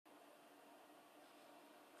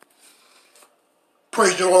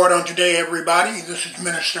Praise the Lord on today, everybody. This is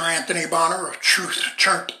Minister Anthony Bonner of Truth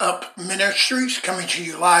Turned Up Ministries, coming to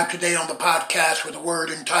you live today on the podcast with a word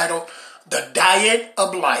entitled, The Diet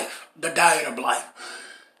of Life. The Diet of Life.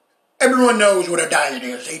 Everyone knows what a diet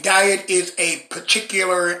is. A diet is a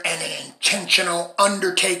particular and an intentional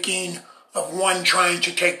undertaking of one trying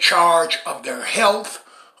to take charge of their health,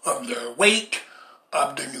 of their weight,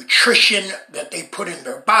 of the nutrition that they put in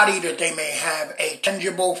their body, that they may have a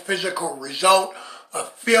tangible physical result of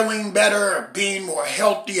feeling better, of being more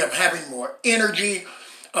healthy, of having more energy,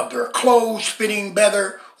 of their clothes fitting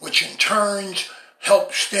better, which in turn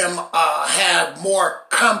helps them have more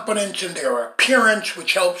confidence in their appearance,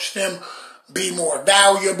 which helps them be more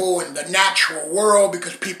valuable in the natural world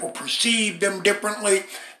because people perceive them differently.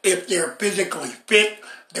 If they're physically fit,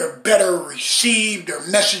 they're better received, their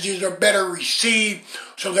messages are better received.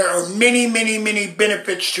 So there are many, many, many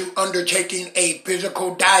benefits to undertaking a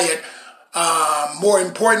physical diet. More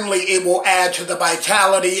importantly, it will add to the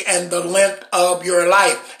vitality and the length of your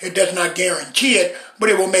life. It does not guarantee it, but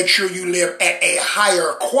it will make sure you live at a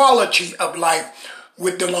higher quality of life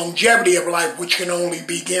with the longevity of life, which can only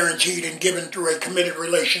be guaranteed and given through a committed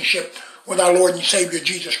relationship with our Lord and Savior,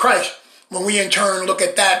 Jesus Christ. When we in turn look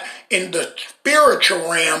at that in the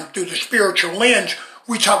spiritual realm, through the spiritual lens,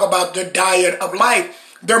 we talk about the diet of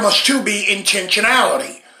life. There must too be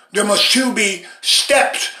intentionality. There must too be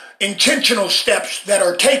steps, intentional steps that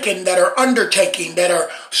are taken, that are undertaken, that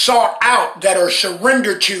are sought out, that are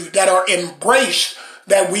surrendered to, that are embraced,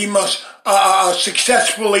 that we must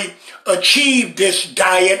successfully achieve this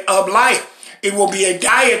diet of life. It will be a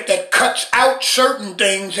diet that cuts out certain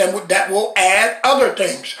things and that will add other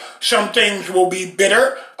things. Some things will be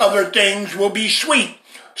bitter, other things will be sweet.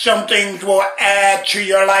 Some things will add to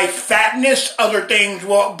your life fatness, other things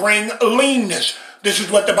will bring leanness. This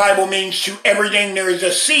is what the Bible means to everything. There is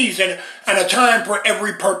a season and a time for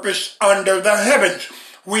every purpose under the heavens.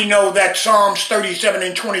 We know that Psalms 37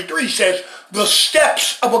 and 23 says, the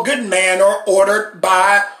steps of a good man are ordered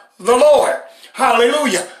by the Lord.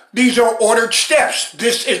 Hallelujah. These are ordered steps.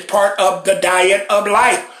 This is part of the diet of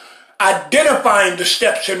life. Identifying the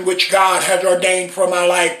steps in which God has ordained for my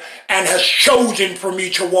life and has chosen for me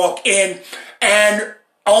to walk in, and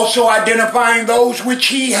also identifying those which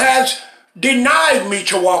he has denied me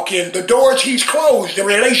to walk in, the doors he's closed, the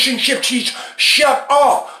relationships he's shut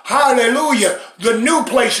off, hallelujah, the new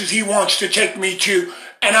places he wants to take me to,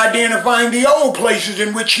 and identifying the old places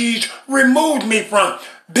in which he's removed me from.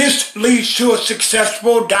 This leads to a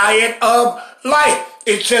successful diet of life.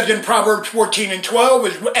 It says in Proverbs 14 and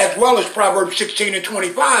 12, as well as Proverbs 16 and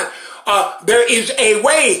 25, there is a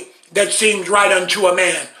way that seems right unto a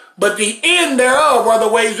man, but the end thereof are the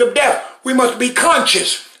ways of death. We must be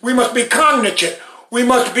conscious. We must be cognitive. We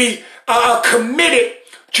must be committed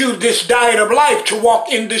to this diet of life, to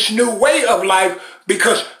walk in this new way of life,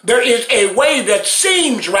 because there is a way that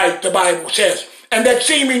seems right, the Bible says. And that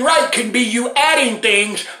seeming right can be you adding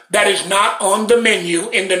things that is not on the menu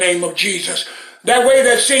in the name of Jesus. That way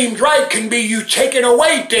that seems right can be you taking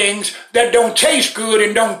away things that don't taste good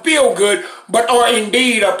and don't feel good, but are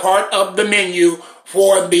indeed a part of the menu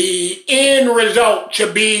for the end result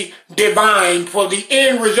to be divine, for the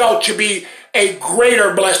end result to be a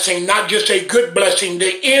greater blessing, not just a good blessing.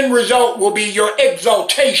 The end result will be your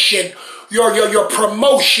exaltation, your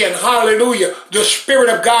promotion, hallelujah. The Spirit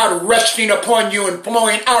of God resting upon you and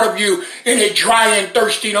flowing out of you in a dry and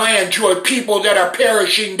thirsty land to a people that are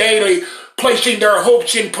perishing daily, placing their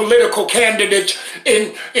hopes in political candidates,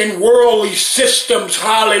 in worldly systems,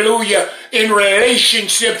 hallelujah, in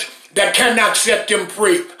relationships that cannot set them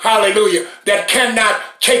free, hallelujah, that cannot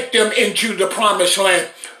take them into the promised land.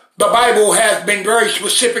 The Bible has been very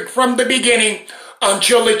specific from the beginning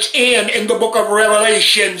until its end in the book of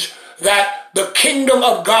Revelations that the kingdom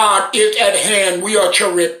of God is at hand. We are to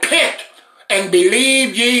repent and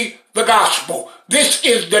believe ye the gospel. This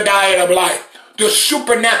is the diet of life, the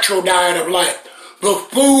supernatural diet of life, the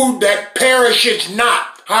food that perishes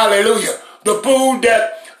not, hallelujah, the food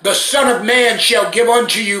that the Son of Man shall give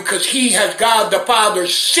unto you, because he has God the Father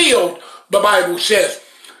sealed, the Bible says.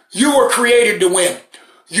 You were created to win.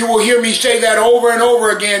 You will hear me say that over and over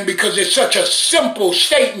again because it's such a simple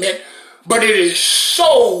statement, but it is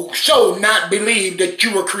so not believed that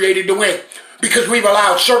you were created to win, because we've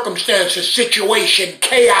allowed circumstances, situation,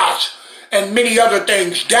 chaos, and many other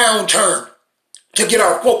things, downturn, to get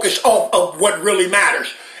our focus off of what really matters.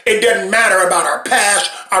 It doesn't matter about our past.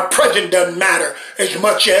 Our present doesn't matter as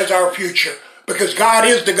much as our future, because God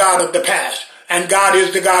is the God of the past, and God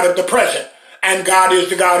is the God of the present, and God is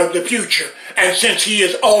the God of the future. And since he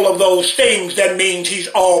is all of those things, that means he's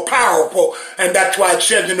all powerful. And that's why it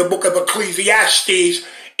says in the book of Ecclesiastes,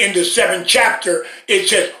 in the 7th chapter, it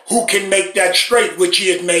says, who can make that straight which he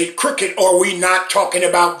has made crooked? Are we not talking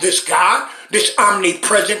about this God, this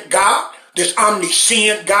omnipresent God, this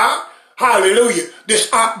omniscient God? Hallelujah.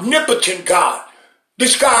 This omnipotent God,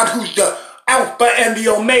 this God who's the Alpha and the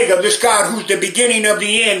Omega, this God who's the beginning of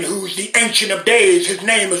the end, who's the Ancient of Days. His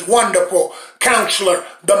name is Wonderful Counselor,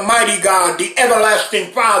 the Mighty God, the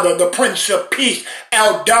Everlasting Father, the Prince of Peace,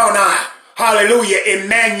 Adonai. Hallelujah.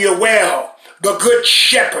 Emmanuel, the Good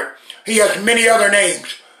Shepherd. He has many other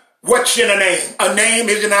names. What's in a name? A name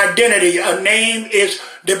is an identity. A name is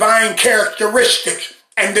divine characteristics.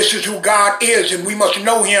 And this is who God is. And we must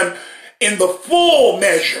know him in the full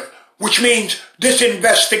measure, which means this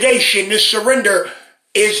investigation, this surrender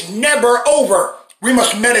is never over. We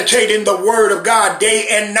must meditate in the Word of God day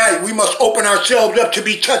and night. We must open ourselves up to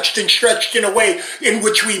be touched and stretched in a way in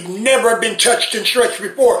which we've never been touched and stretched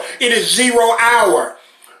before. It is 0 hour.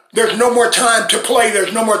 There's no more time to play.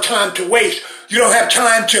 There's no more time to waste. You don't have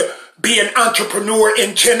time to be an entrepreneur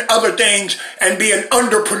in 10 other things and be an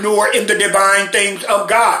underpreneur in the divine things of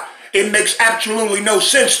God. It makes absolutely no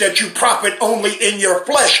sense that you profit only in your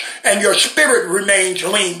flesh and your spirit remains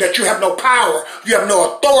lean, that you have no power, you have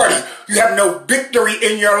no authority, you have no victory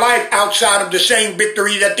in your life outside of the same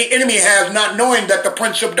victory that the enemy has, not knowing that the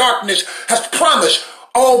Prince of Darkness has promised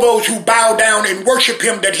all those who bow down and worship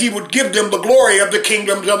him that he would give them the glory of the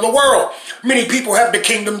kingdoms of the world. Many people have the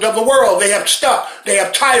kingdoms of the world. They have stuff. They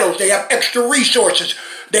have titles. They have extra resources.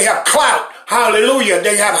 They have clout. Hallelujah.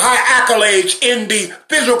 They have high accolades in the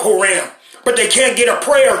physical realm, but they can't get a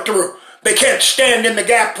prayer through. They can't stand in the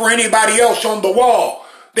gap for anybody else on the wall.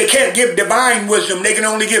 They can't give divine wisdom. They can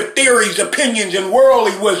only give theories, opinions, and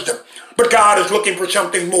worldly wisdom. But God is looking for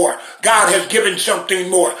something more. God has given something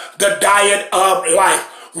more. The diet of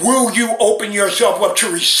life. Will you open yourself up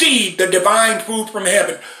to receive the divine food from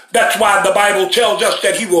heaven? That's why the Bible tells us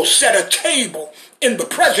that he will set a table in the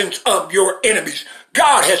presence of your enemies.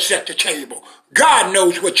 God has set the table. God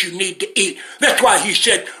knows what you need to eat. That's why he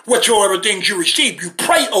said, whatsoever things you receive, you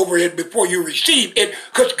pray over it before you receive it,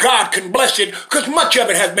 because God can bless it, because much of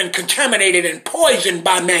it has been contaminated and poisoned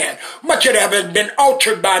by man. Much of it has been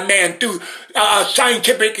altered by man through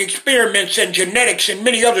scientific experiments and genetics and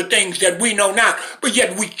many other things that we know not, but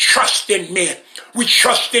yet we trust in men. We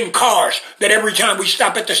trust in cars, that every time we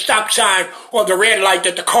stop at the stop sign or the red light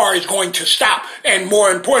that the car is going to stop. And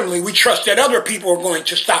more importantly, we trust that other people are going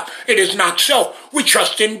to stop. It is not so. We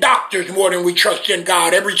trust in doctors more than we trust in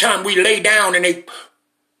God. Every time we lay down and they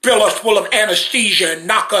fill us full of anesthesia and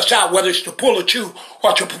knock us out, whether it's to pull a tooth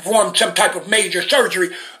or to perform some type of major surgery,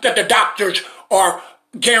 that the doctors are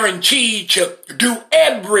guaranteed to do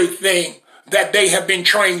everything that they have been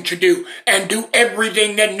trained to do and do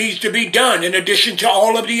everything that needs to be done in addition to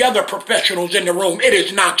all of the other professionals in the room. It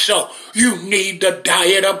is not so. You need the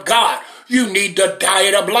diet of God. You need the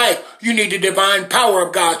diet of life. You need the divine power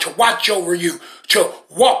of God to watch over you, to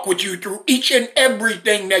walk with you through each and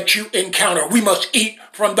everything that you encounter. We must eat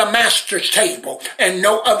from the master's table and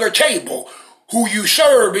no other table. Who you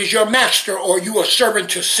serve is your master, or you a servant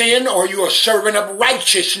to sin, or you a servant of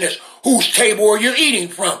righteousness. Whose table are you eating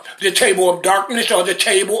from? The table of darkness or the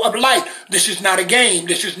table of light? This is not a game.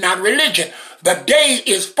 This is not religion. The day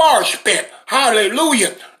is far spent.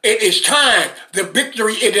 Hallelujah. It is time. The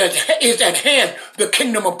victory is at hand. The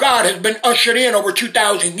kingdom of God has been ushered in over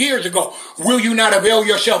 2,000 years ago. Will you not avail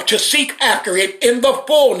yourself to seek after it in the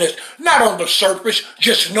fullness? Not on the surface,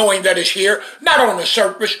 just knowing that it's here. Not on the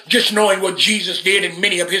surface, just knowing what Jesus did and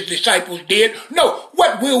many of his disciples did. No,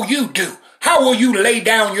 what will you do? How will you lay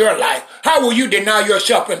down your life? How will you deny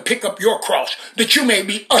yourself and pick up your cross that you may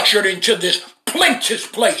be ushered into this plenteous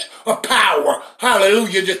place of power?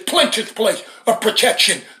 Hallelujah. This plenteous place of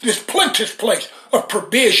protection, this plenteous place of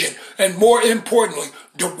provision, and more importantly,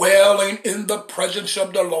 dwelling in the presence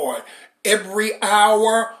of the Lord every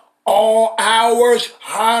hour, all hours.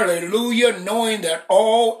 Hallelujah. Knowing that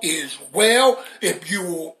all is well if you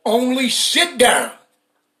will only sit down.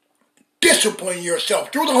 Discipline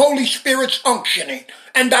yourself through the Holy Spirit's unctioning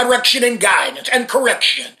and direction and guidance and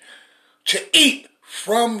correction to eat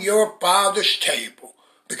from your Father's table,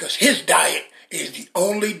 because his diet is the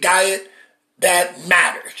only diet that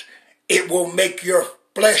matters. It will make your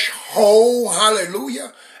flesh whole,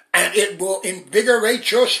 hallelujah, and it will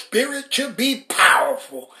invigorate your spirit to be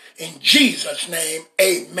powerful. In Jesus' name,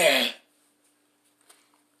 amen.